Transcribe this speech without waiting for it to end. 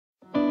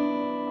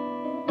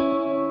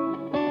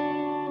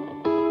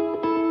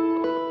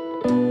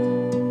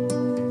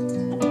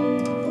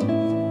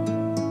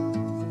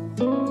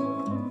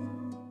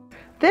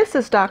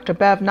This is Dr.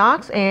 Bev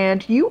Knox,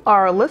 and you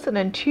are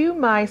listening to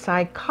my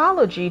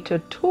psychology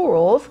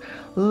tutorials.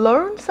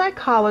 Learn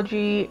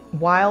psychology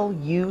while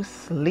you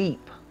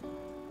sleep.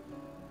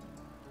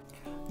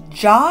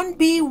 John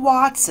B.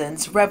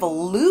 Watson's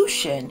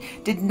revolution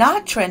did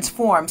not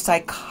transform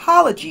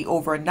psychology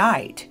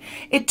overnight.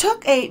 It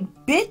took a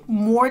bit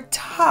more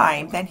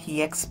time than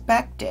he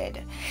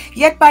expected.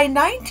 Yet by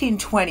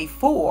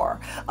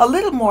 1924, a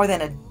little more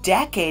than a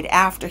decade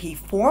after he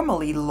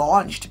formally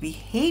launched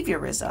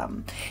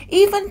behaviorism,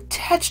 even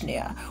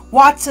Technia,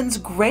 Watson's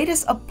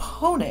greatest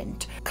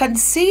opponent,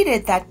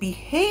 conceded that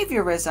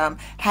behaviorism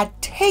had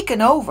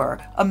taken over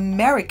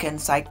American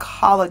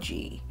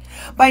psychology.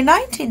 By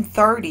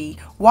 1930,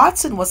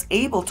 Watson was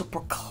able to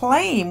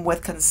proclaim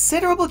with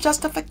considerable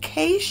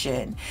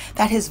justification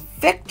that his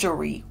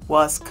victory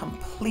was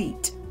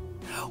complete.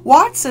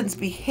 Watson's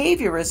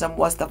behaviorism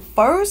was the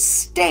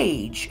first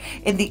stage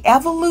in the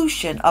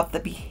evolution of the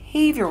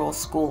behavioral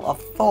school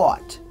of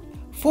thought.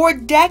 For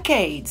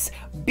decades,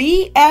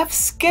 B.F.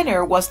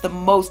 Skinner was the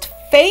most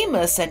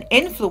famous and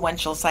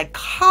influential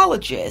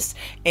psychologist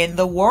in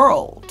the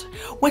world.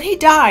 When he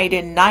died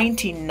in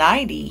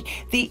 1990,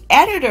 the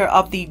editor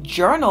of the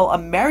journal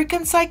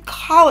American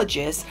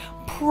Psychologist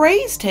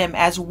praised him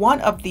as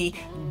one of the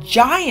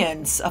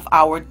giants of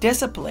our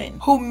discipline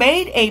who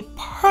made a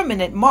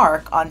permanent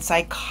mark on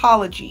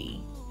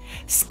psychology.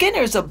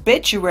 Skinner's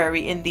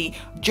obituary in the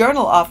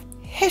Journal of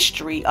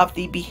History of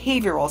the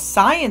Behavioral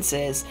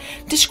Sciences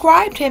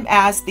described him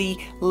as the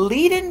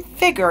leading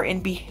figure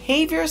in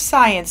behavior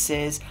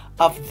sciences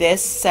of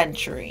this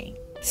century.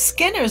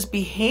 Skinner's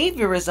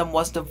behaviorism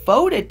was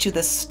devoted to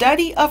the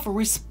study of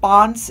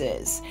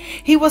responses.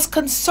 He was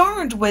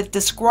concerned with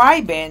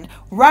describing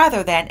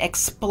rather than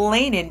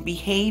explaining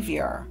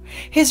behavior.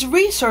 His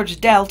research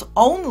dealt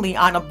only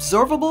on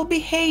observable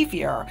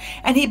behavior,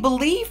 and he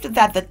believed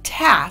that the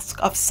task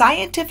of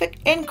scientific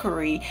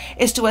inquiry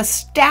is to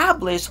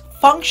establish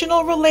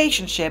functional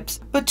relationships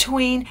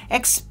between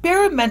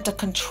experimental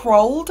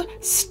controlled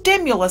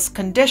stimulus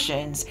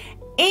conditions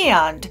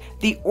and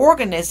the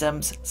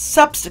organism's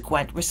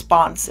subsequent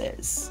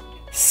responses.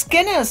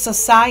 Skinner's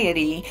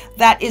society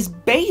that is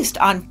based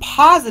on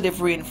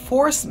positive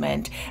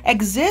reinforcement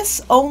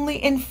exists only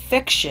in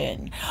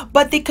fiction,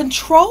 but the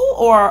control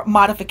or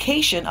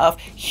modification of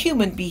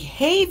human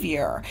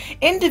behavior,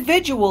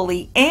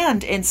 individually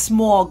and in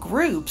small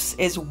groups,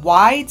 is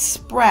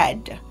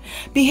widespread.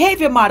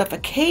 Behavior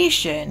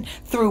modification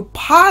through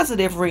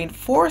positive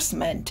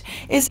reinforcement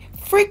is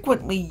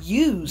frequently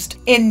used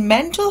in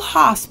mental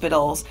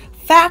hospitals,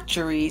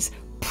 factories,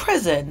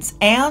 prisons,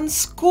 and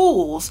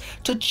schools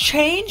to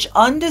change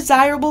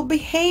undesirable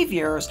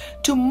behaviors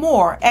to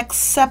more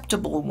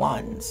acceptable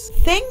ones.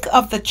 Think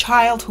of the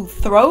child who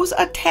throws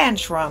a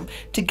tantrum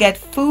to get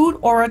food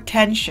or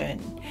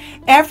attention.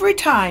 Every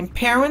time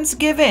parents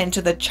give in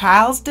to the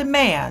child's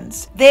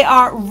demands, they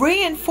are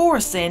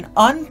reinforcing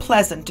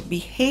unpleasant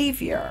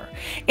behavior.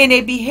 In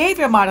a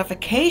behavior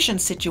modification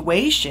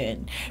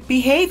situation,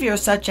 behavior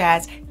such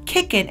as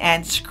kicking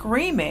and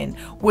screaming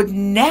would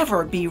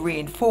never be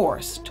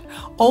reinforced.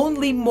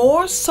 Only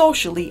more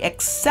socially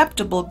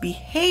acceptable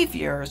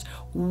behaviors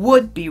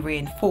would be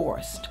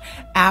reinforced.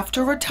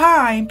 After a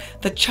time,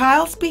 the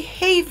child's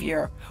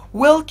behavior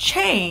will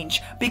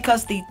change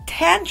because the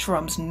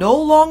tantrums no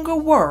longer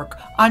work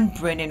on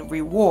bringing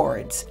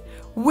rewards,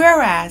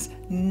 whereas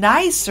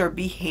nicer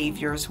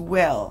behaviors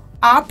will.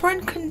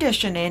 Operant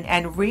conditioning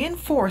and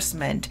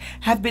reinforcement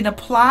have been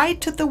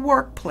applied to the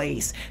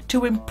workplace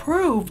to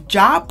improve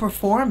job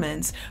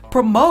performance,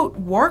 promote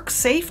work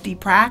safety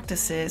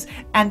practices,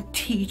 and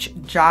teach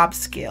job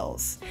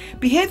skills.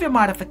 Behavior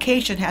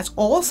modification has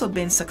also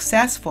been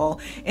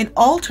successful in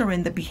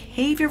altering the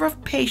behavior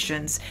of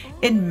patients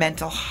in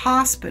mental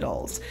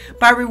hospitals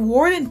by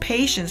rewarding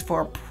patients for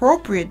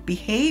appropriate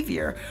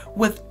behavior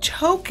with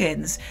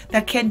tokens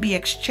that can be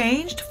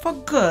exchanged for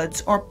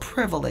goods or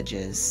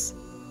privileges.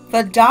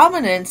 The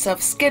dominance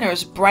of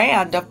Skinner's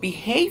brand of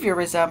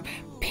behaviorism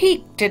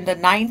peaked in the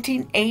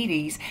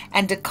 1980s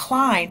and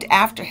declined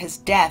after his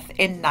death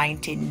in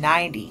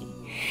 1990.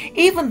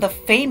 Even the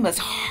famous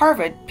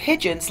Harvard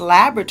Pigeons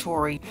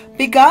Laboratory,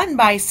 begun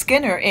by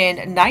Skinner in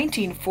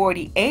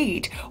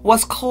 1948,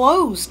 was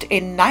closed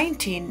in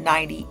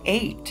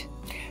 1998.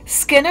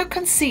 Skinner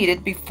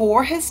conceded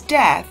before his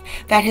death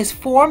that his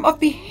form of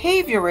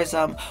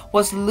behaviorism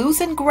was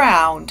losing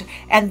ground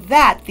and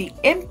that the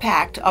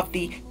impact of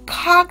the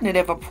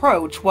cognitive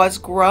approach was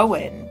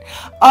growing.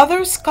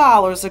 Other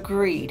scholars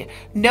agreed,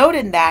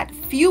 noting that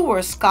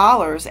fewer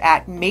scholars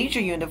at major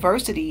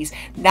universities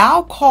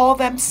now call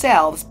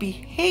themselves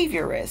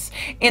behaviorists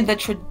in the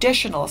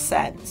traditional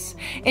sense.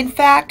 In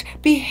fact,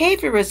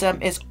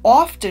 behaviorism is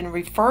often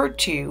referred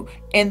to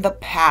in the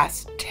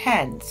past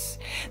tense.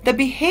 The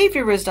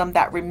behaviorism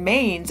that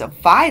remains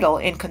vital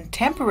in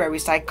contemporary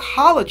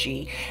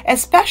psychology,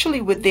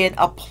 especially within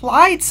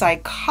applied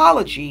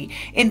psychology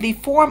in the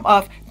form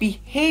of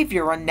behaviorism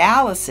behavior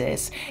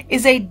analysis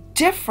is a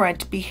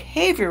different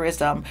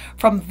behaviorism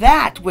from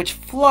that which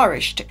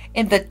flourished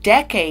in the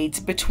decades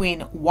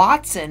between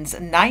Watson's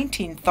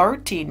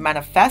 1913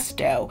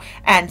 manifesto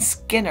and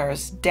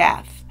Skinner's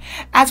death.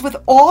 As with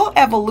all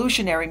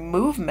evolutionary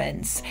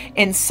movements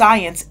in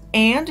science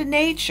and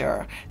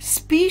nature,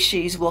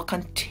 species will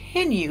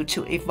continue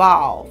to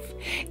evolve.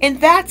 In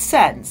that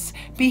sense,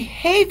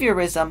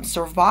 behaviorism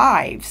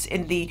survives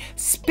in the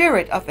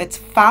spirit of its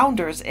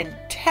founder's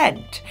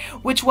intent,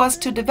 which was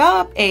to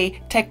develop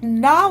a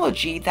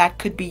technology that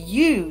could be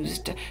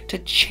used to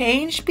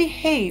change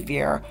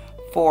behavior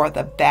for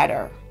the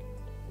better.